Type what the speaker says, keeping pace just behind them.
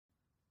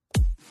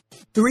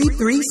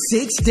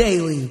336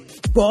 Daily,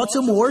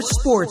 Baltimore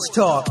Sports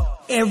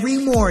Talk, every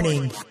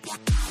morning.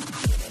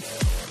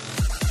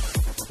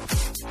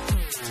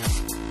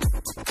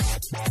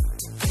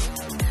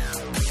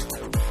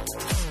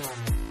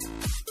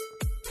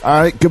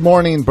 All right, good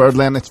morning,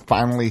 Birdland. It's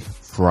finally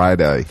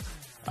Friday.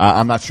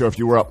 I'm not sure if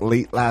you were up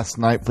late last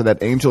night for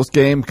that Angels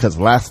game, because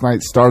last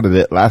night started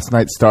it. Last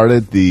night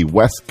started the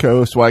West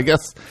Coast. Well, I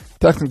guess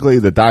technically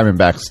the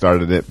Diamondbacks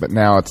started it, but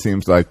now it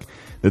seems like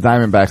the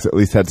Diamondbacks at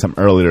least had some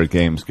earlier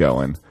games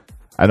going.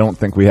 I don't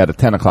think we had a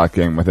 10 o'clock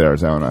game with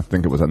Arizona. I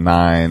think it was a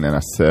 9 and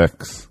a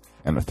 6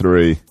 and a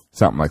 3,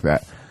 something like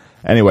that.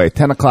 Anyway,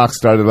 10 o'clock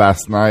started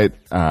last night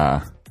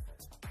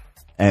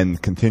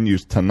and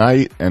continues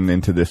tonight and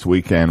into this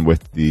weekend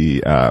with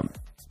the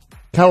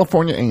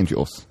California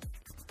Angels.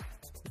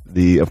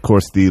 Of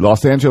course, the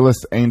Los Angeles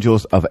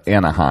Angels of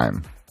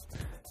Anaheim.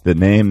 The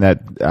name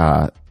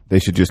that they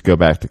should just go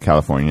back to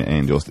California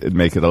Angels. It'd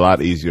make it a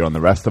lot easier on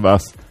the rest of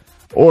us,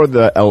 or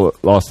the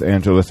Los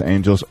Angeles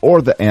Angels,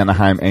 or the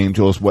Anaheim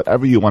Angels,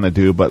 whatever you want to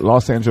do. But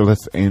Los Angeles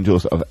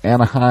Angels of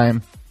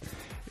Anaheim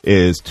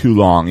is too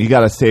long. You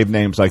got to save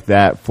names like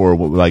that for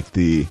like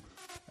the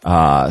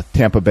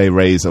Tampa Bay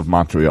Rays of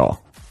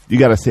Montreal. You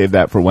got to save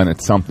that for when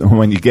it's something,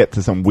 when you get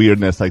to some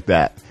weirdness like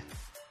that.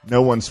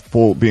 No one's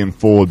being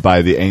fooled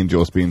by the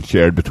Angels being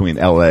shared between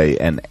LA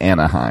and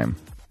Anaheim.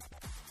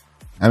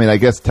 I mean, I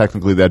guess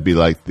technically that'd be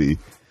like the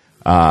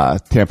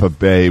Tampa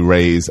Bay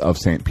Rays of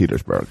St.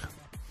 Petersburg.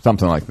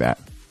 Something like that.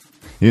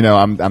 You know,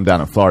 I'm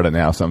down in Florida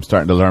now, so I'm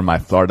starting to learn my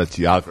Florida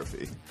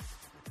geography.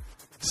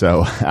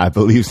 So I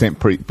believe St.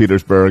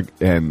 Petersburg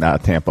and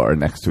Tampa are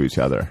next to each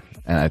other.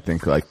 And I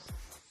think like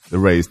the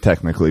Rays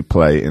technically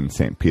play in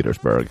St.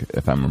 Petersburg,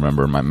 if I'm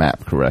remembering my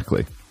map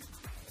correctly.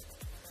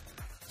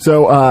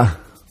 So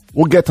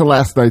we'll get to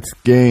last night's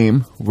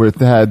game, where it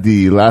had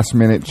the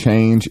last-minute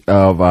change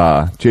of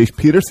Jace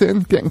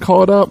Peterson getting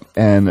called up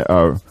and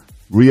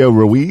Rio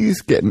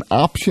Ruiz getting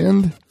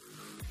optioned.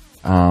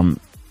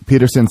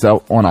 Peterson's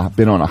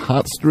been on a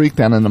hot streak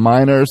down in the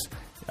minors.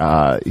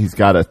 He's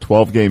got a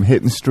 12-game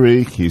hitting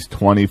streak. He's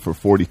 20 for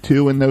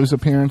 42 in those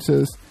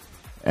appearances.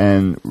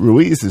 And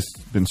Ruiz has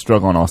been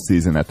struggling all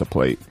season at the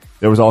plate.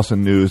 There was also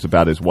news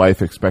about his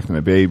wife expecting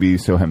a baby,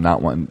 so him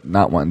not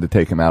wanting to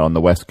take him out on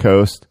the West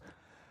Coast.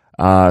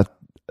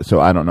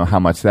 So I don't know how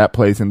much that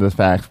plays into the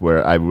facts,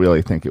 where I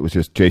really think it was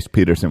just Jace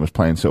Peterson was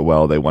playing so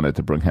well they wanted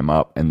to bring him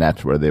up, and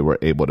that's where they were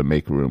able to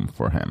make room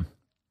for him.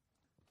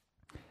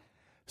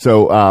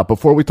 So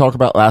before we talk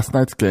about last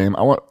night's game,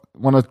 I want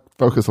to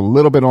focus a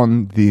little bit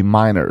on the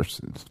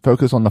minors,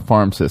 focus on the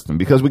farm system,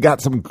 because we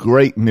got some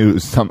great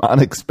news, some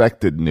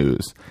unexpected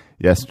news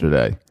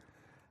yesterday.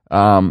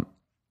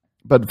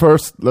 But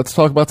first, let's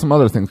talk about some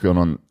other things going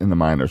on in the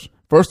minors.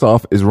 First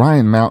off is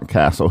Ryan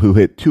Mountcastle, who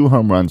hit 2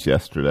 home runs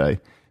yesterday,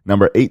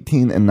 number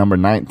 18 and number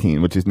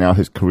 19, which is now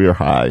his career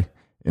high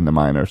in the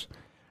minors.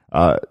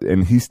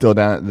 And he's still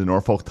down at the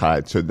Norfolk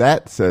Tide. So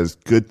that says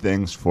good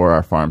things for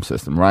our farm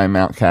system. Ryan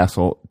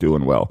Mountcastle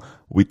doing well.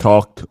 We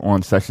talked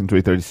on Section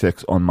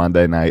 336 on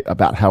Monday night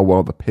about how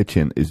well the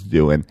pitching is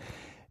doing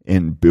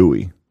in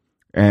Bowie.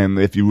 And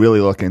if you really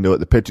look into it,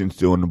 the pitching's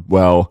doing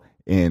well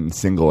in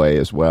Single A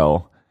as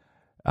well.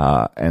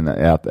 And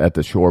at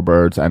the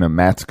Shorebirds. I know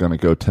Matt's going to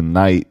go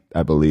tonight,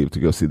 I believe, to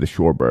go see the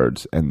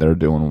Shorebirds. And they're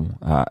doing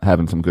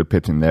having some good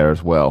pitching there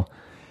as well.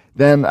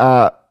 Then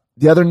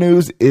the other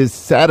news is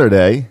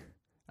Saturday.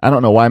 I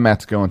don't know why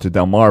Matt's going to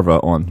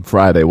Delmarva on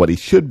Friday. What he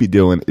should be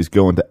doing is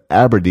going to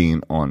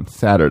Aberdeen on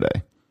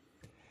Saturday.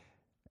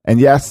 And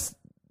yes,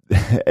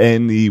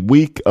 in the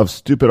week of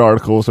stupid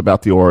articles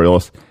about the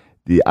Orioles,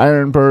 the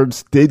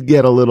Ironbirds did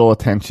get a little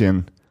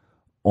attention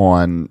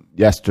on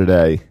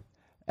yesterday,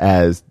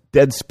 as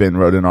Deadspin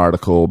wrote an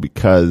article,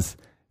 because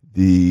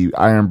the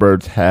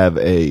Ironbirds have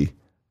a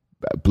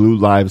Blue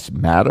Lives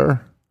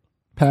Matter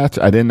patch.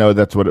 I didn't know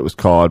that's what it was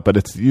called, but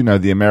it's, you know,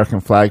 the American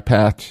flag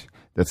patch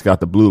that's got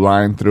the blue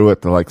line through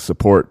it to like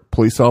support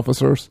police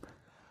officers.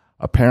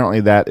 Apparently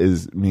that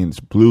means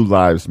Blue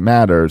Lives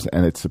Matters,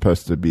 and it's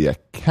supposed to be a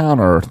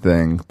counter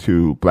thing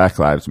to Black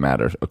Lives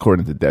Matter,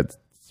 according to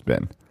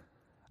Deadspin.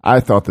 I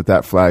thought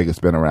that flag has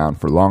been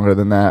around for longer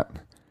than that,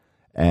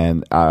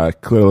 and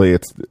clearly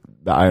the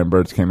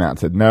Ironbirds came out and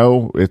said,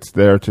 no, it's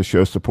there to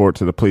show support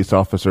to the police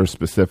officers,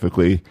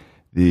 specifically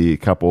the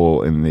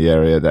couple in the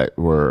area that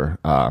were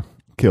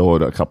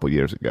killed a couple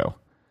years ago.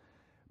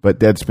 But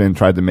Deadspin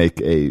tried to make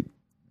a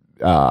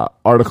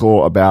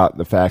article about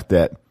the fact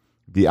that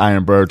the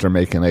Ironbirds are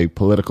making a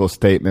political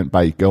statement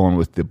by going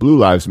with the Blue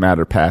Lives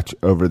Matter patch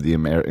over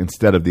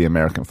instead of the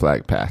American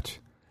flag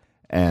patch.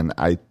 And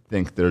I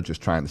think they're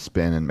just trying to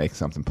spin and make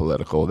something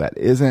political that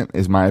isn't,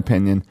 is my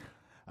opinion.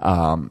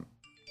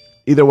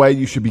 Either way,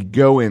 you should be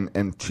going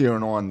and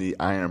cheering on the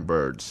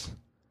Ironbirds,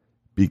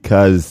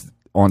 because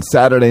on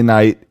Saturday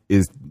night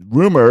is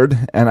rumored,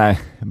 and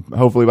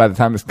hopefully by the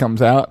time this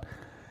comes out,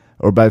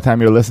 or by the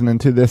time you're listening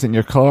to this in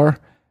your car,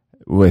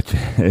 which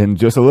in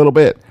just a little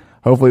bit,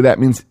 hopefully that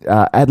means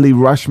Adley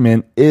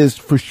Rushman is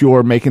for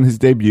sure making his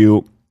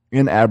debut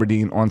in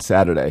Aberdeen on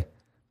Saturday.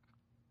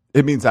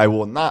 It means I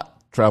will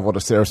not travel to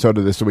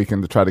Sarasota this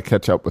weekend to try to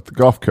catch up with the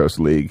Gulf Coast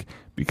League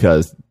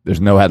because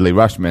there's no Adley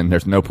Rushman.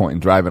 There's no point in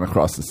driving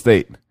across the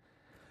state.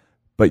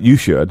 But you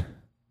should.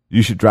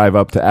 You should drive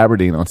up to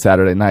Aberdeen on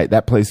Saturday night.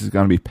 That place is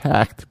going to be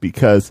packed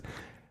because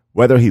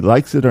whether he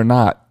likes it or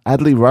not,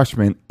 Adley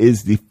Rushman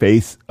is the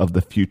face of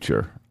the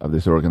future of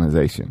this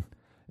organization.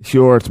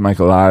 Sure, it's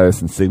Michael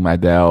Elias and Sig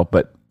Mejdal,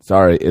 but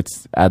sorry,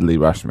 it's Adley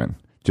Rushman.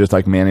 Just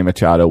like Manny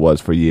Machado was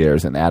for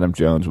years and Adam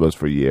Jones was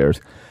for years.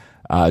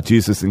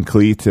 Jesus and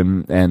Cleats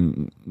and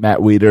Matt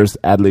Wieters,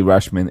 Adley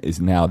Rushman is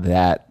now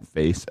that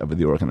face of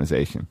the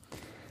organization.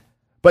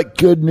 But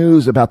good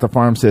news about the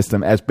farm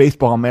system, as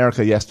Baseball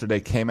America yesterday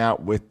came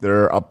out with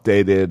their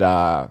updated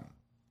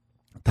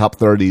top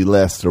 30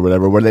 list or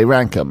whatever, where they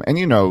rank them. And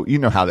you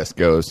know how this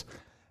goes.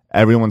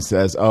 Everyone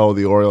says, oh,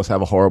 the Orioles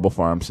have a horrible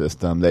farm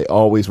system. They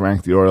always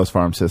rank the Orioles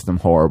farm system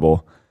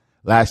horrible.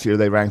 Last year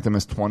they ranked them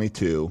as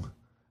 22,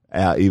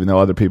 even though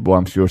other people,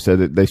 I'm sure, said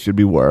that they should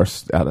be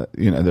worse.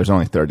 There's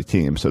only 30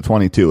 teams, so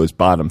 22 is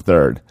bottom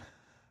third.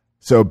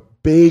 So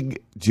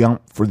big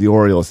jump for the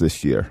Orioles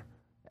this year.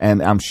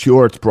 And I'm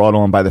sure it's brought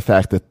on by the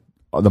fact that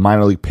the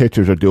minor league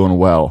pitchers are doing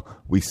well.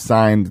 We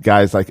signed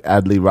guys like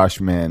Adley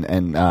Rushman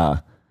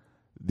and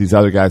these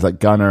other guys like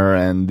Gunnar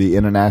and the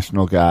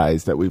international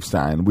guys that we've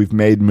signed. We've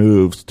made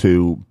moves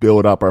to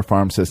build up our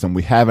farm system.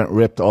 We haven't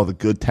ripped all the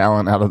good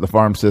talent out of the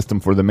farm system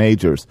for the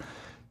majors.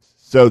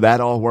 So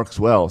that all works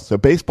well. So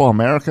Baseball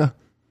America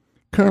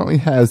currently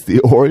has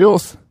the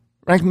Orioles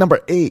ranked number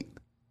 8.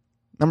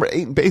 Number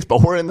 8 in baseball.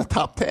 We're in the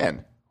top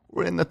 10.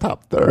 We're in the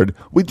top third.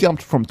 We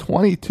jumped from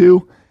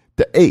 22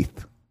 to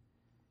 8th.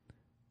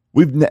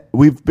 We've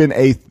been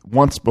 8th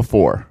once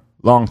before,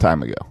 long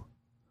time ago.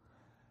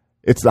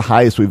 It's the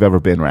highest we've ever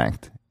been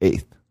ranked,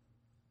 8th.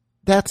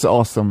 That's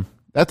awesome.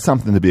 That's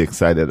something to be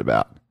excited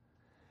about.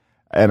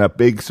 And a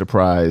big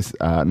surprise,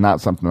 not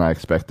something I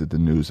expected the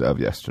news of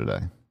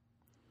yesterday.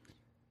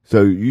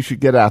 So you should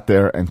get out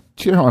there and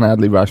cheer on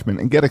Adley Rushman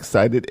and get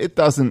excited. It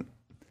doesn't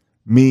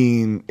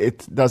mean, hey,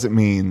 it doesn't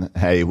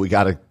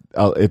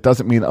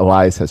mean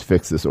Elias has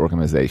fixed this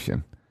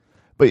organization.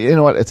 But you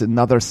know what? It's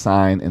another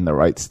sign in the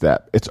right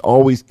step. It's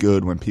always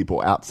good when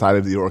people outside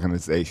of the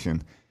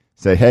organization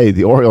say, hey,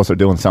 the Orioles are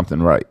doing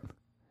something right.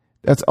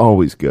 That's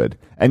always good.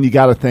 And you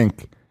got to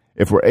think,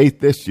 if we're 8th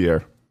this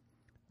year,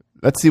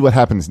 let's see what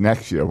happens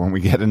next year when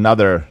we get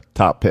another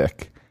top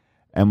pick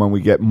and when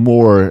we get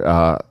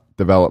more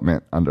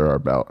development under our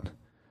belt.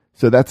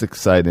 So that's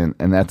exciting,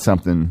 and that's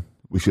something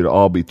we should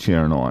all be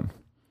cheering on.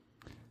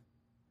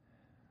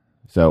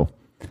 So,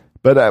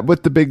 but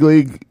with the big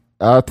league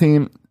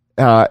team,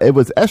 it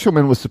was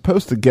Eshelman was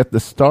supposed to get the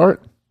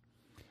start,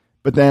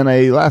 but then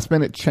a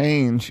last-minute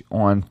change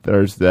on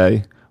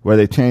Thursday where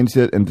they changed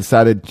it and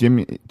decided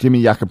Jimmy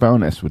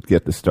Yacobonis would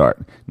get the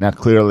start. Now,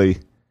 clearly,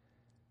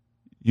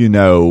 you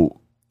knew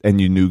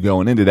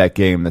going into that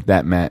game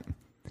that meant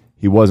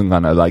he wasn't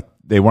going to,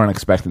 they weren't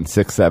expecting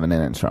 6-7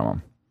 innings from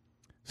him.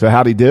 So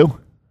how'd he do?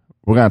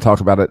 We're going to talk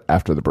about it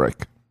after the break.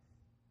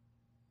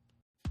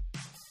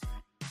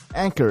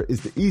 Anchor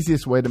is the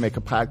easiest way to make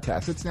a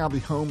podcast. It's now the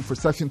home for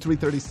Section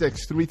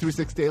 336,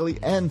 336 Daily,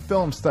 and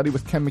Film Study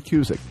with Ken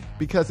McCusick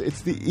because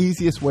it's the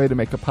easiest way to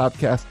make a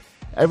podcast.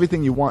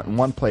 Everything you want in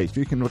one place.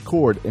 You can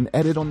record and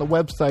edit on the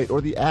website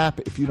or the app.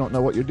 If you don't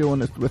know what you're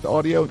doing with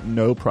audio,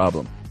 no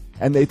problem.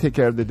 And they take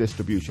care of the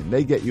distribution.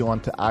 They get you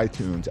onto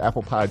iTunes,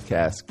 Apple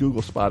Podcasts,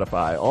 Google,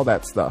 Spotify, all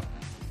that stuff.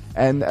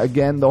 And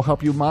again, they'll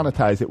help you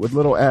monetize it with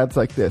little ads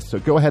like this. So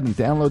go ahead and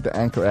download the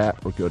Anchor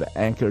app or go to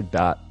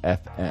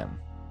anchor.fm.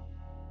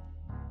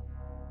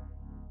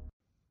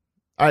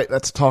 All right,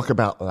 let's talk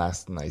about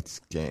last night's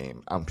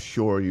game. I'm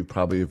sure you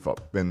probably have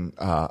been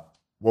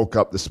woke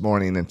up this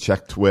morning and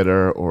checked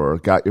Twitter or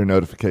got your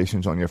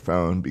notifications on your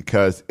phone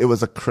because it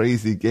was a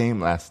crazy game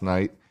last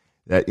night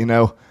that,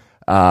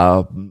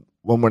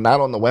 when we're not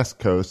on the West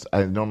Coast,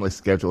 I normally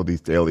schedule these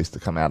dailies to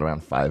come out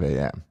around 5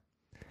 a.m.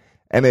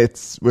 And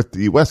it's with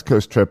the West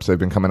Coast trips, they've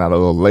been coming out a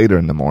little later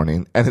in the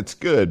morning. And it's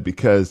good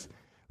because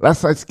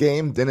last night's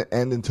game didn't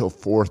end until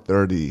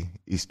 4:30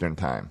 Eastern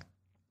time.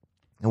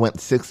 It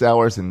went 6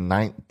 hours and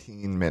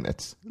 19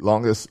 minutes.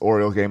 Longest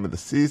Oriole game of the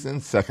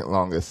season, second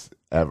longest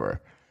ever.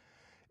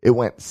 It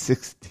went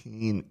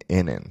 16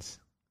 innings.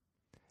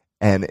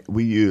 And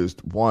we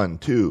used 1,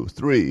 2,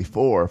 3,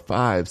 4,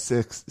 5,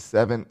 6,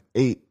 7,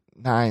 8,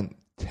 9,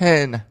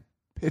 10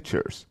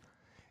 pitchers.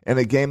 In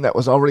a game that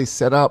was already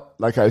set up,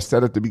 like I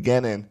said at the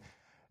beginning,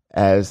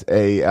 as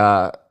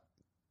a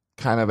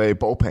kind of a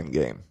bullpen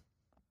game.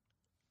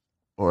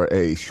 Or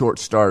a short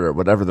starter,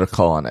 whatever they're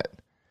calling it.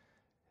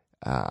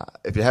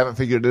 If you haven't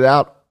figured it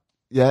out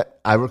yet,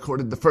 I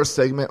recorded the first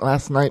segment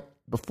last night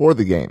before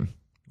the game.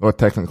 Well,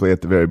 technically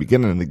at the very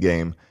beginning of the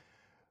game.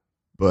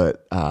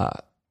 But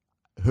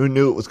who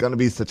knew it was going to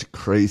be such a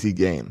crazy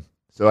game?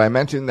 So I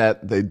mentioned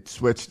that they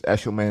switched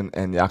Eshelman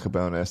and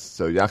Yacobonis.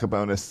 So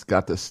Yacobonis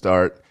got the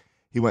start.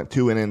 He went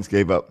 2 innings,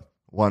 gave up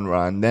 1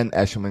 run. Then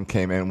Eshelman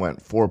came in,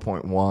 went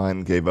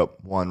 4.1, gave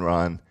up 1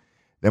 run.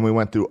 Then we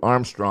went through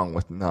Armstrong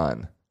with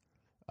none.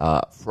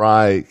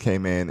 Fry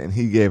came in, and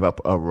he gave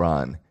up a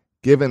run.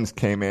 Givens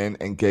came in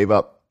and gave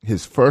up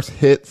his first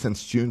hit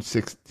since June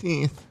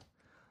 16th.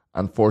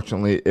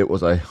 Unfortunately, it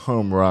was a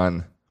home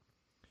run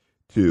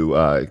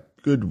to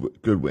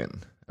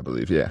Goodwin, I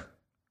believe. Yeah,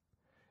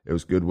 it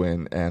was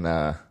Goodwin,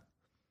 and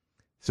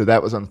so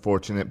that was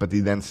unfortunate. But he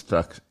then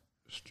struck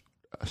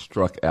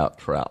out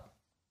Trout.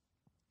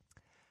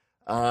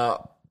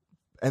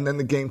 And then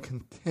the game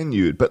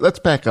continued. But let's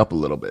back up a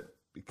little bit,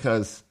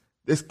 because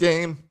this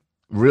game,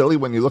 really,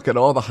 when you look at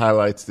all the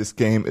highlights, this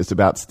game is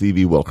about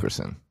Stevie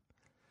Wilkerson.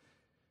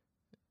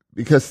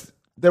 Because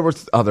there were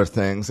other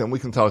things, and we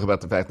can talk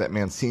about the fact that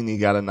Mancini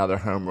got another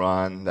home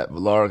run, that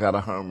Villar got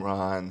a home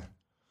run.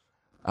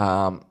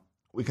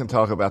 We can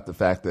talk about the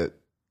fact that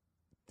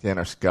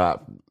Tanner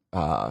Scott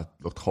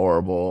looked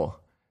horrible,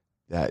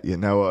 that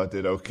Yanoa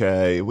did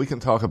okay. We can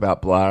talk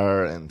about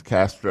Blair and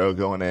Castro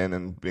going in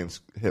and being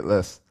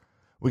hitless.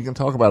 We can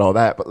talk about all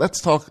that, but let's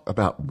talk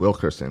about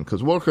Wilkerson,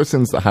 because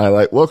Wilkerson's the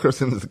highlight.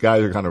 Wilkerson's the guy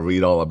you're going to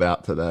read all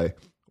about today.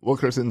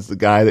 Wilkerson's the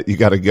guy that you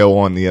got to go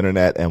on the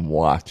internet and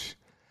watch.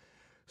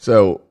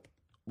 So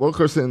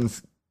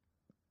Wilkerson's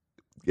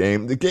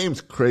game, the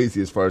game's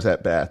crazy as far as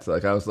at bats.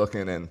 Like, I was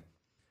looking, and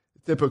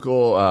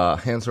typical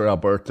Hanser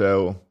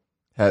Alberto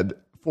had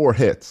 4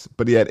 hits,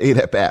 but he had 8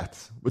 at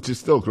bats, which is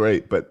still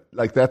great. But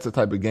like, that's the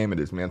type of game it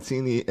is.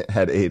 Mancini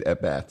had 8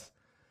 at bats.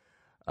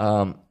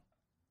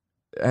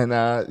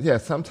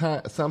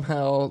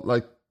 Somehow,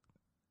 like,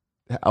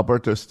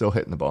 Alberto's still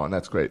hitting the ball, and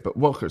that's great. But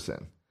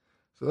Wilkerson.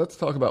 So let's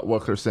talk about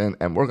Wilkerson,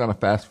 and we're going to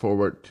fast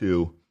forward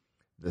to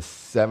the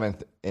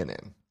 7th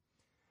inning.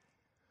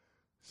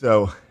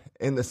 So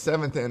in the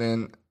 7th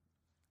inning,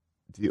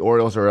 the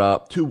Orioles are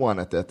up 2-1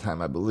 at that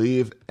time, I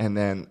believe, and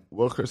then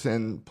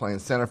Wilkerson, playing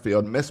center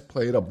field,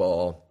 misplayed a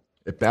ball.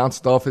 It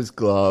bounced off his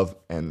glove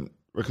and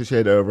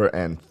ricocheted over,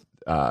 and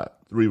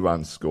 3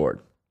 runs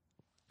scored.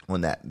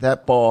 On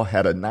that ball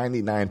had a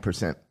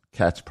 99%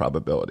 catch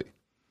probability.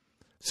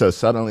 So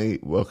suddenly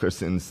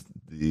Wilkerson's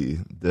the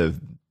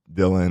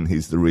villain.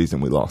 He's the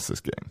reason we lost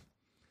this game.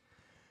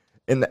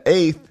 In the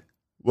 8th,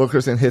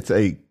 Wilkerson hits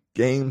a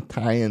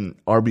game-tying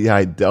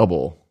RBI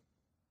double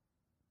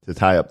to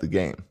tie up the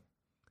game.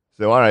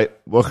 So, all right,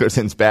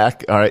 Wilkerson's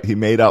back. All right, he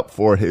made up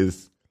for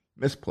his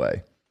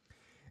misplay.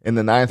 In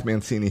the 9th,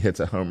 Mancini hits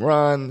a home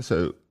run,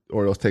 so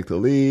Orioles take the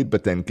lead,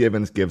 but then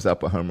Givens gives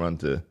up a home run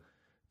to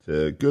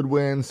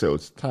Goodwin, so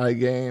it's a tie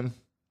game.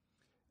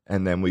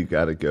 And then we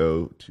got to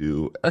go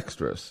to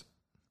extras.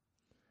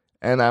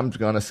 And I'm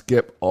going to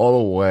skip all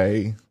the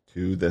way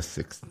to the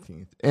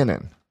 16th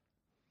inning.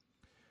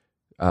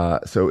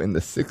 So in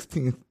the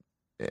 16th,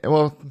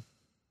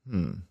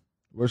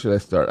 where should I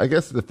start? I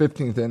guess the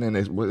 15th inning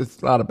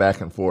it's a lot of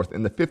back and forth.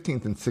 In the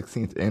 15th and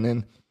 16th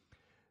inning,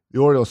 the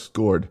Orioles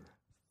scored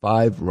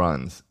 5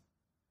 runs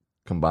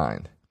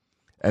combined.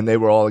 And they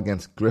were all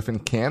against Griffin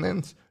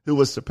Cannons, who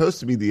was supposed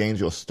to be the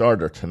Angels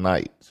starter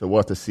tonight. So we'll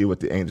have to see what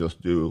the Angels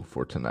do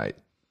for tonight.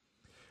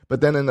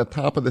 But then in the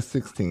top of the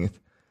 16th,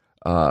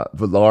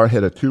 Villar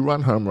hit a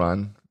 2-run home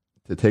run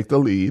to take the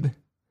lead.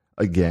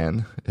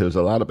 Again, there was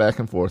a lot of back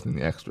and forth in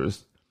the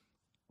extras.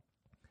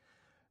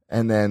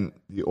 And then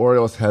the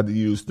Orioles had to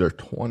use their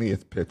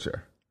 20th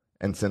pitcher.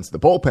 And since the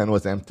bullpen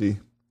was empty,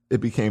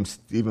 it became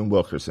Steven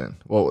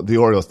Wilkerson. Well, the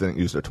Orioles didn't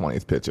use their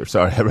 20th pitcher.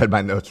 Sorry, I read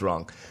my notes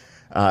wrong.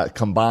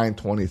 Combined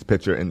 20th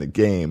pitcher in the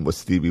game was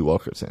Stevie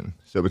Wilkerson.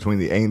 So between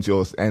the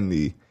Angels and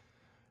the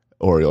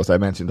Orioles, I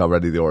mentioned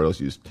already the Orioles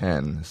used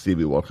 10.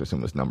 Stevie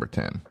Wilkerson was number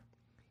 10.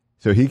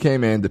 So he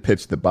came in to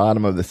pitch the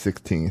bottom of the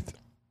 16th.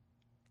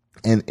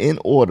 And in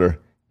order,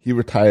 he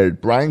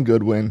retired Brian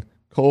Goodwin,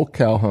 Cole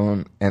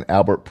Calhoun, and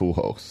Albert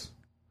Pujols.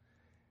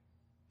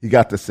 He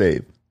got the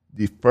save.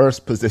 The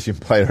first position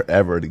player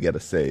ever to get a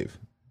save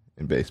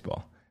in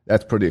baseball.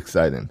 That's pretty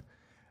exciting.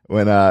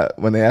 When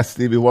they asked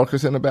Stevie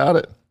Wilkerson about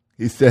it,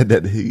 he said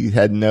that he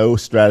had no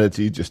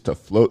strategy, just to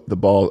float the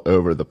ball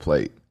over the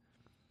plate.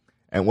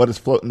 And what does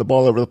floating the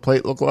ball over the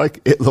plate look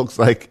like? It looks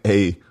like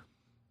a,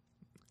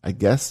 I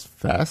guess,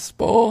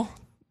 fastball,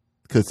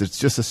 because it's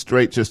just a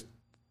straight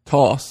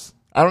toss.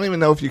 I don't even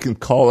know if you can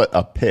call it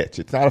a pitch.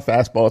 It's not a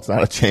fastball. It's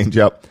not a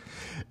changeup.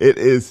 It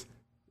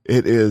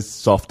is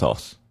soft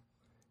toss.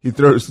 He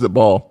throws the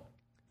ball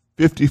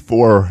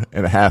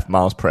 54.5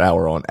 miles per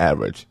hour on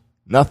average.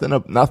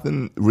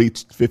 Nothing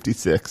reached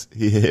 56.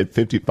 He hit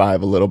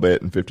 55 a little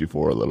bit and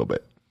 54 a little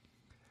bit.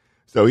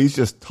 So he's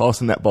just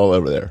tossing that ball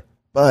over there.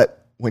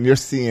 But when you're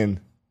seeing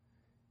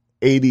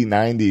 80,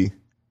 90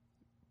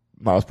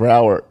 miles per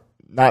hour,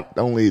 not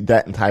only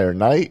that entire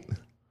night,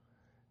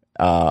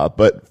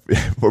 but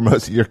for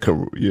most of your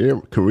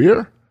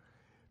career,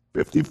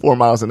 54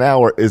 miles an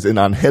hour is an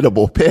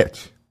unhittable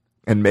pitch.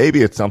 And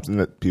maybe it's something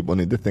that people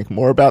need to think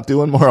more about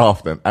doing more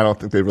often. I don't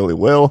think they really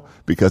will,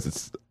 because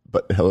it's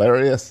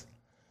hilarious.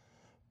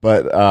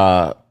 But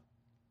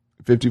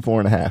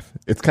 54.5.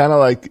 It's kind of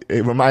like,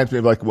 it reminds me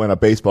of like when a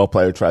baseball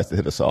player tries to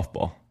hit a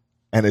softball.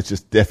 And it's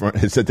just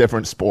different. It's a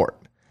different sport.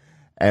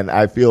 And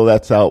I feel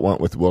that's how it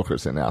went with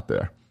Wilkerson out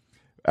there.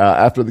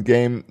 After the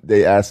game,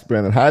 they asked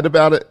Brandon Hyde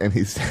about it, and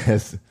he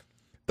says,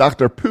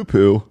 Dr. Poo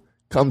Poo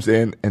comes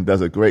in and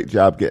does a great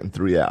job getting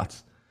 3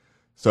 outs.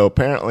 So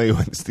apparently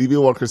when Stevie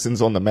Wilkerson's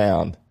on the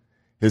mound,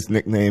 his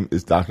nickname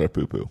is Dr.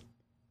 Poo Poo.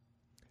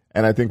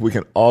 And I think we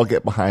can all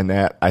get behind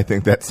that. I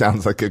think that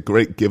sounds like a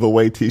great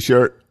giveaway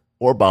t-shirt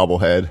or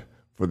bobblehead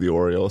for the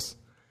Orioles.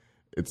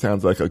 It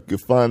sounds like a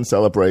fun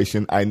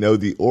celebration. I know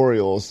the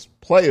Orioles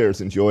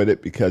players enjoyed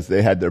it because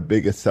they had their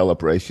biggest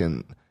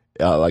celebration,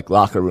 like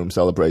locker room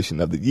celebration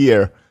of the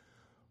year,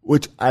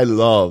 which I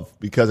love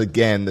because,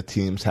 again, the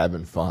team's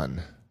having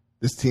fun.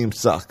 This team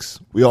sucks.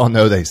 We all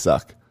know they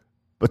suck.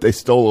 But they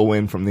stole a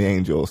win from the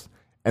Angels,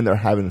 and they're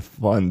having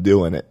fun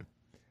doing it.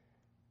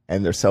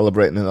 And they're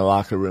celebrating in the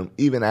locker room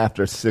even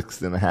after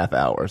 6.5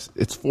 hours.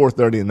 It's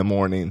 4:30 in the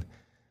morning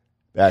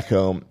back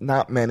home.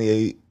 Not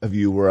many of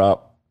you were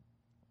up.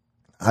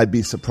 I'd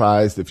be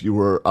surprised if you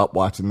were up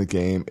watching the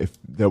game if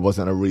there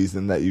wasn't a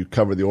reason that you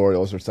covered the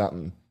Orioles or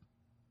something,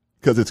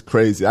 because it's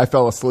crazy. I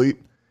fell asleep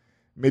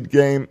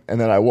mid-game, and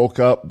then I woke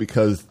up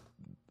because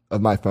of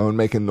my phone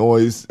making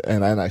noise,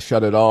 and then I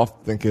shut it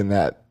off thinking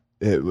that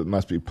it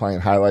must be playing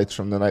highlights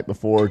from the night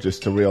before,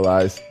 just to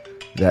realize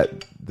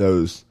that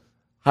those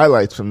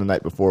highlights from the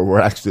night before were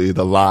actually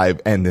the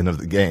live ending of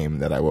the game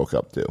that I woke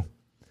up to.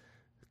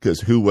 Because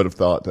who would have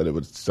thought that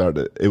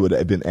it would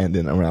have been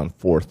ending around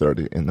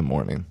 4:30 in the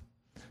morning.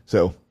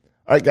 So, all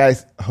right,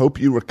 guys, hope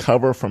you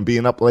recover from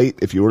being up late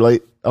if you were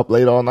up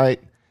late all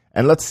night.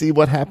 And let's see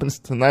what happens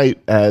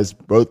tonight as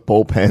both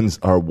bullpens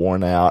are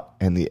worn out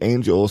and the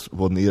Angels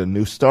will need a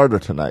new starter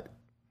tonight.